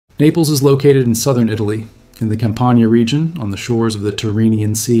Naples is located in southern Italy, in the Campania region on the shores of the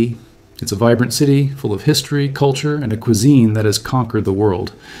Tyrrhenian Sea. It's a vibrant city full of history, culture, and a cuisine that has conquered the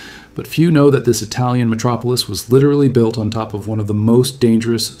world. But few know that this Italian metropolis was literally built on top of one of the most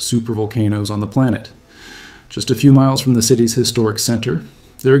dangerous supervolcanoes on the planet. Just a few miles from the city's historic center,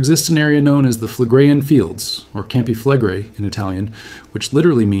 there exists an area known as the Flegreian Fields, or Campi Flegrei in Italian, which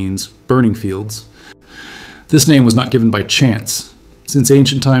literally means burning fields. This name was not given by chance. Since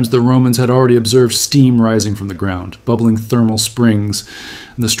ancient times, the Romans had already observed steam rising from the ground, bubbling thermal springs,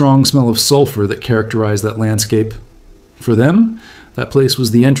 and the strong smell of sulfur that characterized that landscape. For them, that place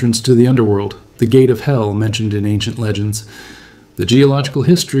was the entrance to the underworld, the gate of hell mentioned in ancient legends. The geological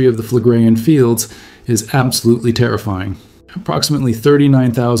history of the Flegreian Fields is absolutely terrifying. Approximately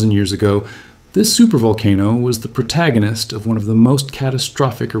 39,000 years ago, this supervolcano was the protagonist of one of the most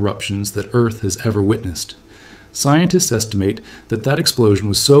catastrophic eruptions that Earth has ever witnessed. Scientists estimate that that explosion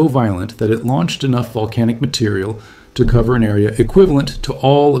was so violent that it launched enough volcanic material to cover an area equivalent to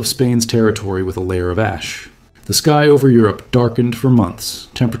all of Spain's territory with a layer of ash. The sky over Europe darkened for months,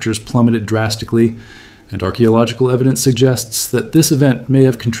 temperatures plummeted drastically, and archaeological evidence suggests that this event may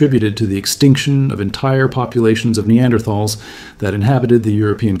have contributed to the extinction of entire populations of Neanderthals that inhabited the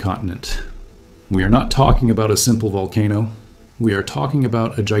European continent. We are not talking about a simple volcano. We are talking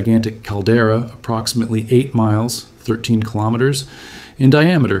about a gigantic caldera approximately 8 miles, 13 kilometers, in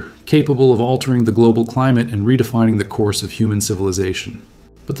diameter, capable of altering the global climate and redefining the course of human civilization.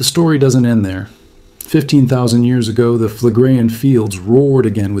 But the story doesn't end there. 15,000 years ago, the Flegreian Fields roared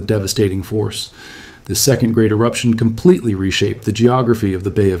again with devastating force. This second great eruption completely reshaped the geography of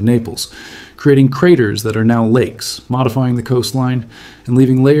the Bay of Naples, creating craters that are now lakes, modifying the coastline, and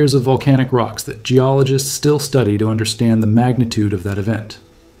leaving layers of volcanic rocks that geologists still study to understand the magnitude of that event.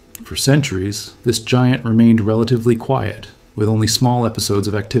 For centuries, this giant remained relatively quiet, with only small episodes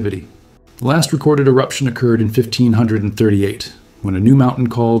of activity. The last recorded eruption occurred in 1538, when a new mountain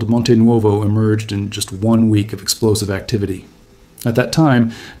called Monte Nuovo emerged in just 1 week of explosive activity. At that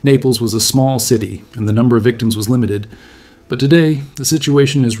time, Naples was a small city, and the number of victims was limited. But today, the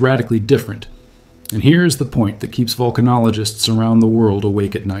situation is radically different. And here is the point that keeps volcanologists around the world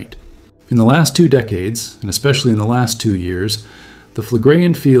awake at night. In the last 2 decades, and especially in the last 2 years, the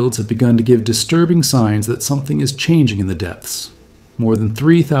Flegreian Fields have begun to give disturbing signs that something is changing in the depths. More than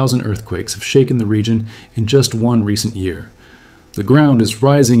 3,000 earthquakes have shaken the region in just one recent year. The ground is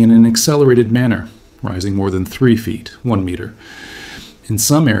rising in an accelerated manner, rising more than 3 feet, 1 meter. In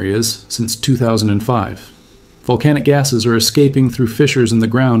some areas, since 2005. Volcanic gases are escaping through fissures in the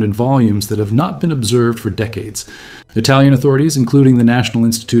ground in volumes that have not been observed for decades. Italian authorities, including the National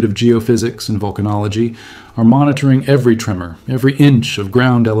Institute of Geophysics and Volcanology, are monitoring every tremor, every inch of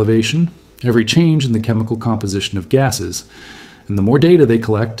ground elevation, every change in the chemical composition of gases. And the more data they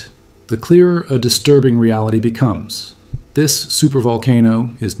collect, the clearer a disturbing reality becomes. This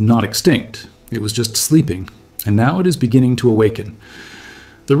supervolcano is not extinct. It was just sleeping, and now it is beginning to awaken.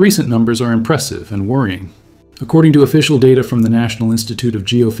 The recent numbers are impressive and worrying. According to official data from the National Institute of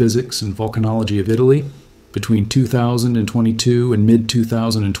Geophysics and Volcanology of Italy, between 2022 and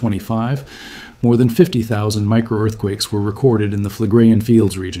mid-2025, more than 50,000 micro-earthquakes were recorded in the Flegreian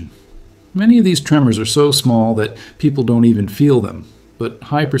Fields region. Many of these tremors are so small that people don't even feel them, but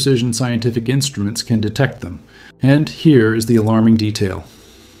high-precision scientific instruments can detect them. And here is the alarming detail.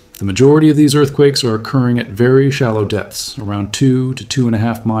 The majority of these earthquakes are occurring at very shallow depths, around 2 to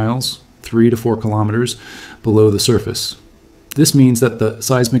 2.5 miles, 3 to 4 kilometers below the surface. This means that the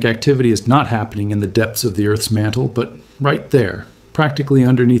seismic activity is not happening in the depths of the Earth's mantle, but right there, practically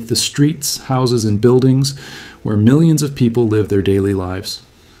underneath the streets, houses, and buildings where millions of people live their daily lives.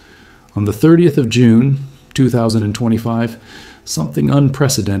 On the 30th of June, 2025, something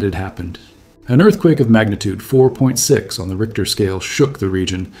unprecedented happened. An earthquake of magnitude 4.6 on the Richter scale shook the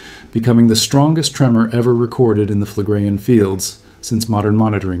region, becoming the strongest tremor ever recorded in the Flegreian Fields since modern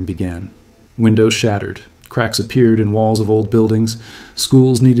monitoring began. Windows shattered, cracks appeared in walls of old buildings,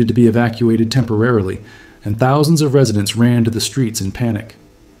 schools needed to be evacuated temporarily, and thousands of residents ran to the streets in panic.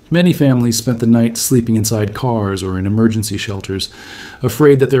 Many families spent the night sleeping inside cars or in emergency shelters,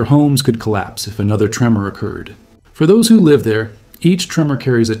 afraid that their homes could collapse if another tremor occurred. For those who live there, each tremor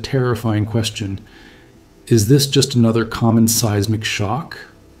carries a terrifying question. Is this just another common seismic shock?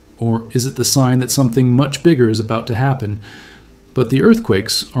 Or is it the sign that something much bigger is about to happen? But the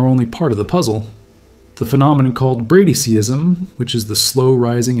earthquakes are only part of the puzzle. The phenomenon called Bradyseism, which is the slow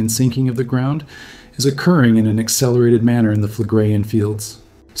rising and sinking of the ground, is occurring in an accelerated manner in the Flegreian Fields.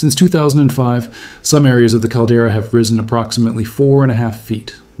 Since 2005, some areas of the caldera have risen approximately 4.5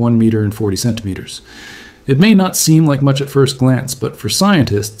 feet, 1 meter and 40 centimeters. It may not seem like much at first glance, but for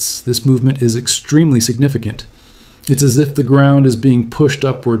scientists, this movement is extremely significant. It's as if the ground is being pushed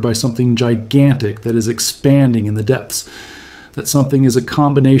upward by something gigantic that is expanding in the depths, that something is a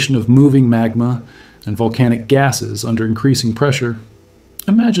combination of moving magma and volcanic gases under increasing pressure.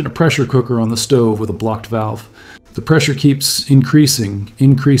 Imagine a pressure cooker on the stove with a blocked valve. The pressure keeps increasing,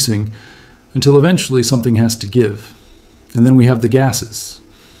 until eventually something has to give. And then we have the gases.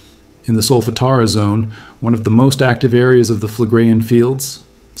 In the Solfatara zone, one of the most active areas of the Phlegreian fields,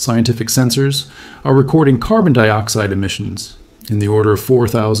 scientific sensors are recording carbon dioxide emissions in the order of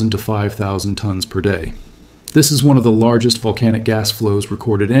 4,000 to 5,000 tons per day. This is one of the largest volcanic gas flows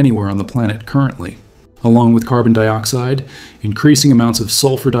recorded anywhere on the planet currently. Along with carbon dioxide, increasing amounts of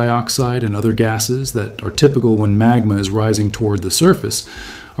sulfur dioxide and other gases that are typical when magma is rising toward the surface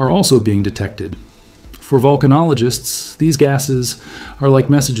are also being detected. For volcanologists, these gases are like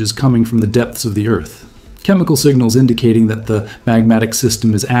messages coming from the depths of the Earth, chemical signals indicating that the magmatic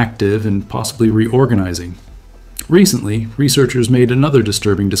system is active and possibly reorganizing. Recently, researchers made another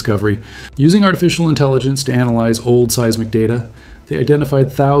disturbing discovery. Using artificial intelligence to analyze old seismic data, they identified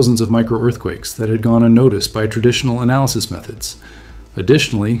thousands of microearthquakes that had gone unnoticed by traditional analysis methods.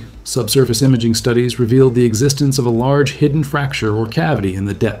 Additionally, subsurface imaging studies revealed the existence of a large hidden fracture or cavity in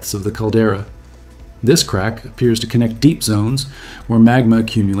the depths of the caldera. This crack appears to connect deep zones where magma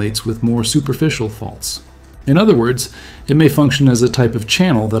accumulates with more superficial faults. In other words, it may function as a type of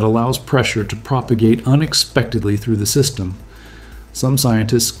channel that allows pressure to propagate unexpectedly through the system. Some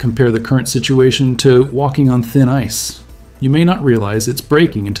scientists compare the current situation to walking on thin ice. You may not realize it's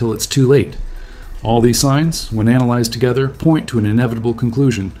breaking until it's too late. All these signs, when analyzed together, point to an inevitable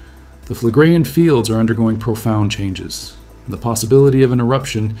conclusion. The Phlegreian fields are undergoing profound changes. The possibility of an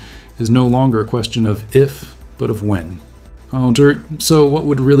eruption is no longer a question of if, but of when. Oh, Dirk, so what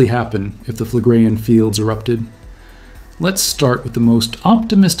would really happen if the Phlegreian fields erupted? Let's start with the most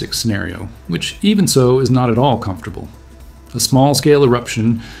optimistic scenario, which even so is not at all comfortable. A small-scale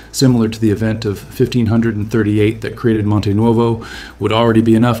eruption, similar to the event of 1538 that created Monte Nuovo, would already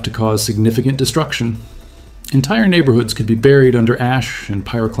be enough to cause significant destruction. Entire neighborhoods could be buried under ash and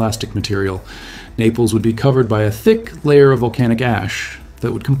pyroclastic material. Naples would be covered by a thick layer of volcanic ash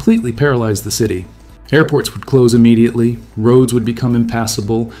that would completely paralyze the city. Airports would close immediately, roads would become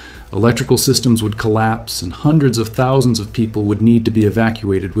impassable, electrical systems would collapse, and hundreds of thousands of people would need to be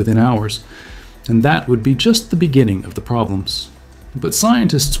evacuated within hours. And that would be just the beginning of the problems. But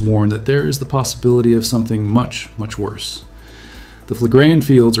scientists warn that there is the possibility of something much, much worse. The Phlegreian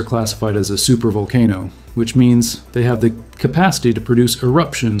fields are classified as a supervolcano, which means they have the capacity to produce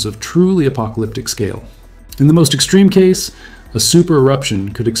eruptions of truly apocalyptic scale. In the most extreme case, a super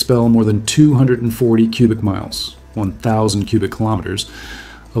eruption could expel more than 240 cubic miles, 1,000 cubic kilometers,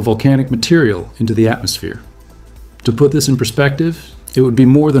 of volcanic material into the atmosphere. To put this in perspective, it would be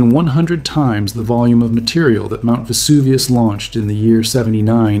more than 100 times the volume of material that Mount Vesuvius launched in the year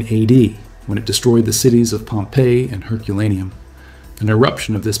 79 AD, when it destroyed the cities of Pompeii and Herculaneum. An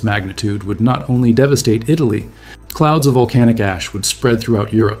eruption of this magnitude would not only devastate Italy, clouds of volcanic ash would spread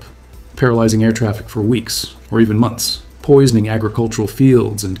throughout Europe, paralyzing air traffic for weeks or even months, poisoning agricultural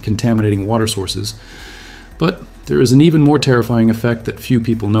fields and contaminating water sources. But there is an even more terrifying effect that few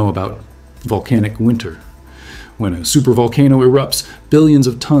people know about: volcanic winter. When a supervolcano erupts, billions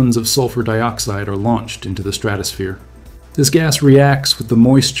of tons of sulfur dioxide are launched into the stratosphere. This gas reacts with the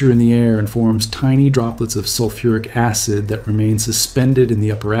moisture in the air and forms tiny droplets of sulfuric acid that remain suspended in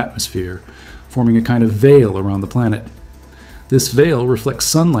the upper atmosphere, forming a kind of veil around the planet. This veil reflects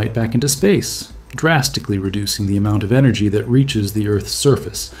sunlight back into space, drastically reducing the amount of energy that reaches the Earth's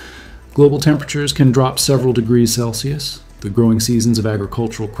surface. Global temperatures can drop several degrees Celsius, the growing seasons of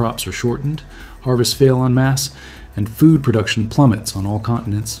agricultural crops are shortened, harvests fail en masse, and food production plummets on all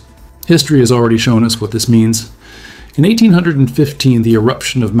continents. History has already shown us what this means. In 1815, the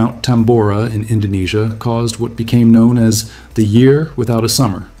eruption of Mount Tambora in Indonesia caused what became known as the Year Without a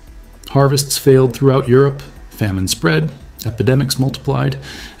Summer. Harvests failed throughout Europe, famine spread, epidemics multiplied,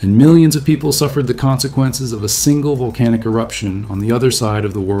 and millions of people suffered the consequences of a single volcanic eruption on the other side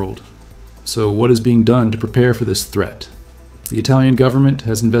of the world. So what is being done to prepare for this threat? The Italian government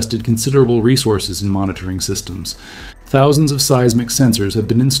has invested considerable resources in monitoring systems. Thousands of seismic sensors have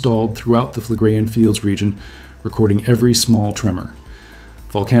been installed throughout the Phlegreian Fields region, recording every small tremor.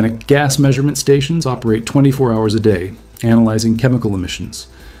 Volcanic gas measurement stations operate 24 hours a day, analyzing chemical emissions.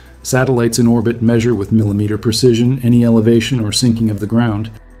 Satellites in orbit measure with millimeter precision any elevation or sinking of the ground.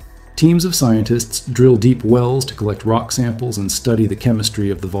 Teams of scientists drill deep wells to collect rock samples and study the chemistry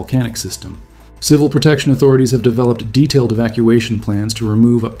of the volcanic system. Civil protection authorities have developed detailed evacuation plans to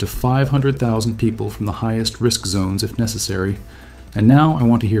remove up to 500,000 people from the highest risk zones if necessary. And now I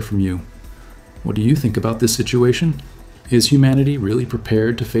want to hear from you. What do you think about this situation? Is humanity really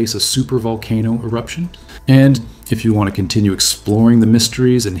prepared to face a supervolcano eruption? And if you want to continue exploring the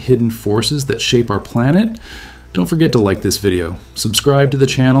mysteries and hidden forces that shape our planet, don't forget to like this video, subscribe to the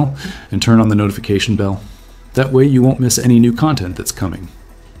channel, and turn on the notification bell. That way you won't miss any new content that's coming.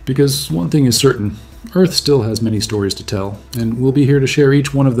 Because one thing is certain, Earth still has many stories to tell, and we'll be here to share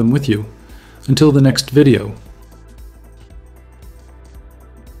each one of them with you. Until the next video,